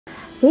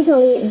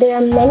Recently, there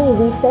are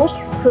many research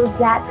prove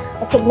that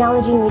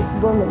technology needs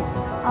women.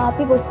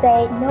 People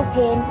say no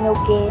pain, no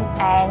gain,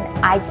 and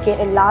I get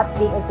a lot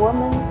being a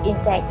woman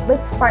in tech. Big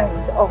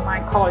thanks to all my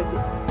colleagues,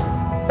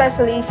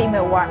 especially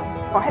female ones,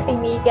 for helping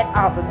me get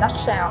out of the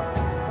nutshell.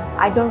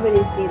 I don't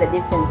really see the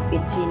difference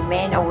between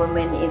men or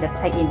women in the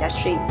tech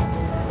industry.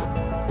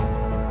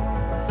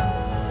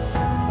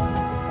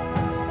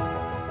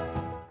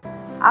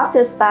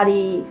 After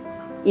studying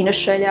in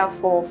Australia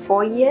for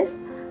 4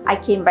 years, I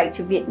came back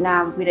to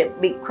Vietnam with a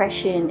big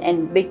question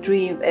and big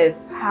dream of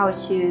how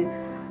to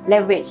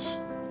leverage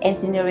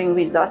engineering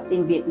resources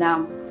in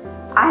Vietnam.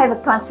 I have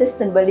a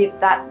consistent belief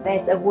that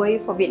there's a way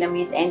for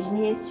Vietnamese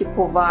engineers to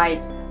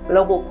provide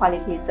global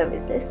quality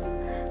services.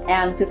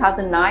 And in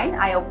 2009,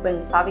 I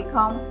opened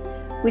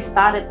Savvycom. We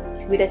started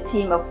with a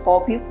team of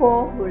 4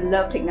 people who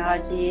love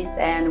technologies,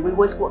 and we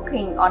was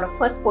working on a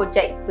first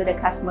project with a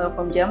customer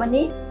from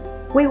Germany.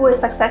 We were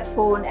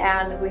successful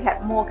and we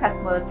had more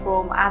customers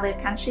from other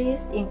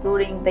countries,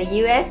 including the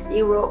US,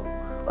 Europe,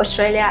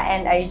 Australia,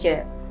 and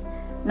Asia.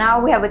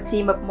 Now we have a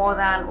team of more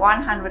than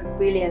 100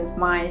 billion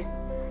minds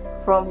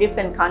from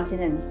different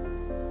continents.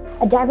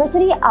 A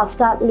diversity of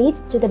thought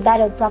leads to the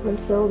better problem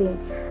solving.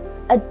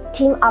 A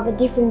team of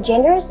different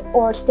genders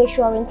or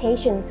sexual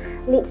orientation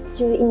leads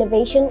to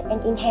innovation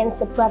and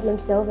enhanced problem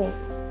solving.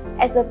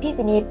 As a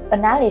business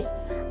analyst,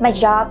 my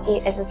job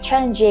is as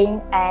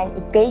challenging and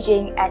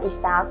engaging as it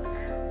sounds.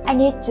 I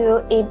need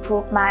to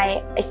improve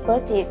my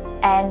expertise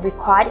and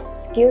required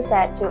skill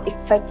set to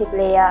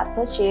effectively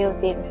pursue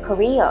this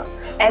career.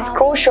 As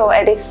crucial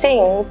as it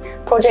seems,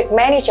 project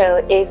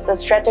manager is a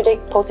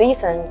strategic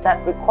position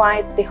that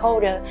requires the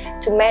holder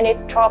to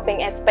manage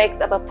dropping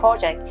aspects of a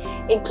project,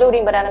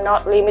 including but are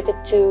not limited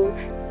to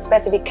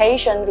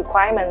specification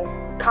requirements,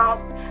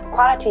 cost,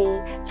 quality,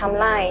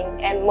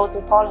 timeline, and most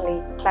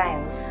importantly,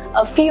 plan.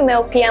 A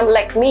female PM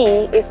like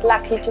me is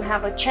lucky to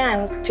have a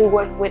chance to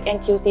work with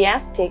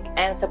enthusiastic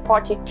and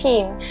supportive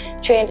team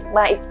trained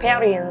by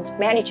experienced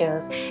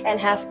managers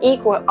and have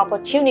equal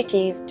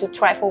opportunities to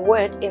thrive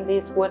forward in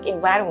this work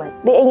environment.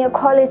 Being a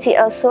quality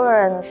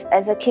assurance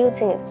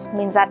executive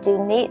means that you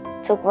need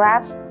to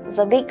grasp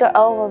the bigger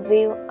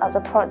overview of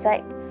the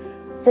project.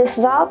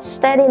 This job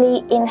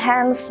steadily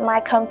enhances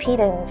my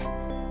competence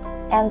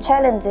and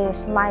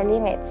challenges my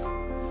limits.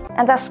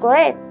 And that's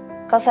great,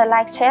 because I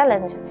like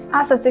challenges.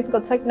 As a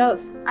typical tech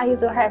nurse, I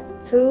used to have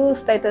 2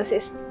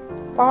 statuses,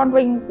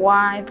 wondering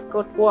why the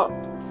code works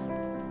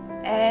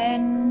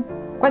and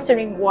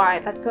questioning why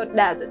that code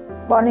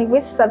doesn't. Bonding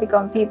with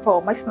Savvycom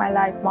people makes my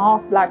life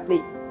more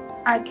lively.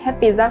 I'm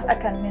happy that I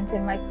can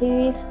maintain my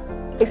peace,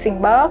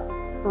 fixing bugs,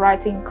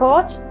 writing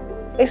code,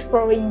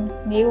 exploring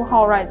new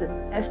horizons,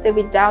 and stay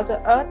with down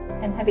to earth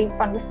and having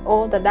fun with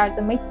all the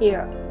dynamic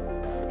here.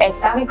 At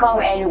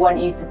Savvycom, everyone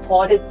is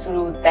supported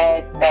through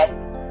their best,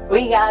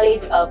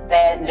 regardless of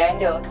their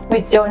genders.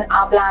 We don't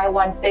apply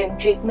one same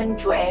treatment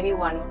to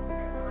everyone.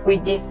 We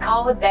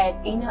discover their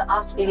inner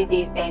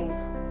abilities and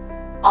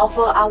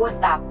offer our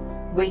staff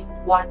with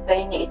what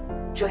they need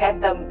to help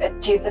them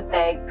achieve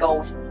their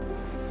goals.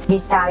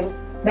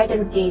 Besides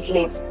maternity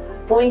leave,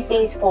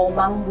 policies for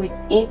moms with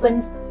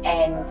infants,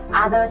 and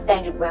other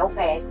standard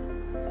welfares,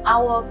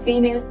 our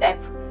female staff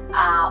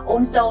are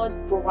also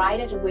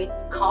provided with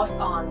courses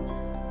on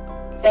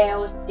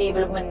sales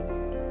development,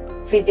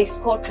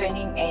 physical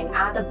training, and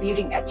other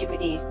building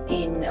activities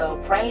in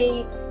a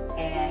friendly,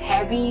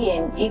 happy,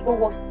 and equal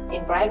work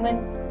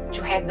environment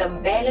to help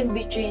them balance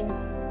between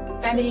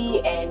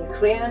family and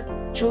career,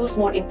 choose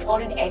more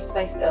important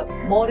aspects of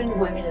modern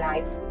women's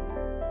life.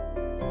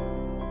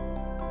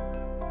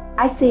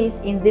 I see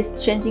in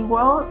this changing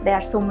world, there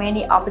are so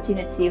many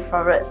opportunities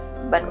for us,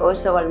 but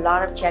also a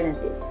lot of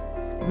challenges.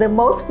 The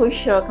most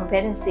crucial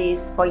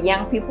competencies for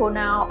young people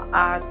now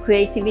are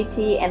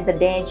creativity and the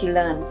dare to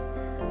learn.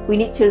 We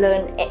need to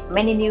learn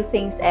many new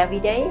things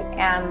every day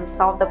and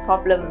solve the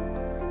problem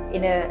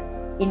in an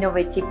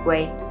innovative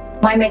way.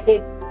 My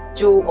message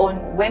to all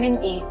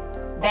women is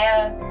there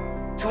are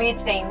 3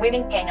 things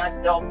women cannot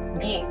stop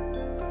being: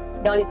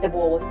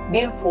 knowledgeable,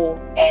 beautiful,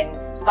 and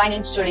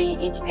financially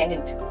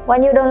independent.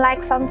 When you don't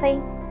like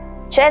something,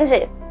 change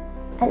it.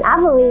 And I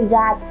believe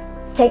that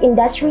tech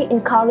industry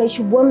encourage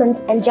women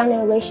and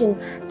generation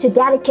to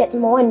dedicate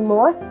more and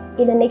more.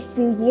 In the next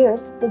few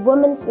years, the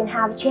women will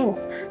have a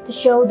chance to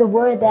show the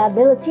world their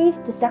ability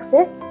to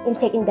success in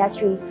tech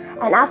industry,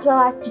 and as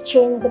well as to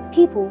change the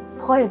people's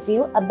point of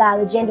view about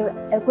the gender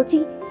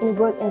equity in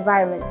work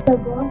environment. The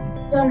goals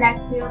don't let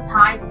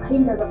stereotypes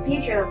hinder the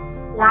future.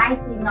 Life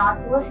is not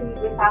worthy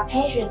without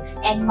passion,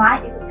 and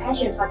mine is a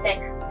passion for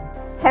tech.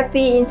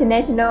 Happy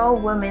International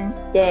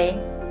Women's Day!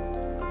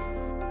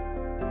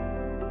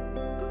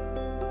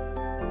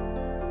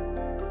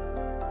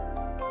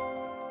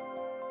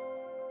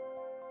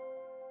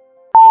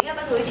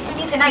 Các thứ chị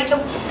như thế này trông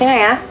thế này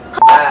á?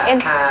 Em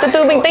từ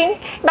từ bình tĩnh,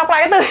 đọc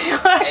lại cái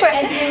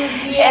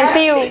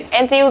từ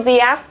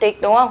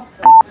enthusiastic đúng không?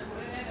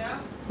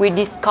 We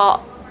discuss.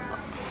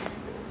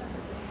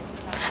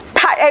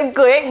 Tại em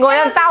cười ngồi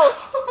đằng sau.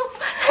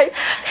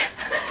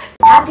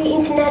 Happy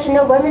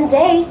International Women's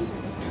Day!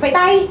 Vẫy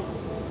tay.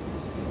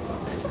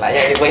 Lại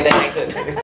vậy, quay tay thử.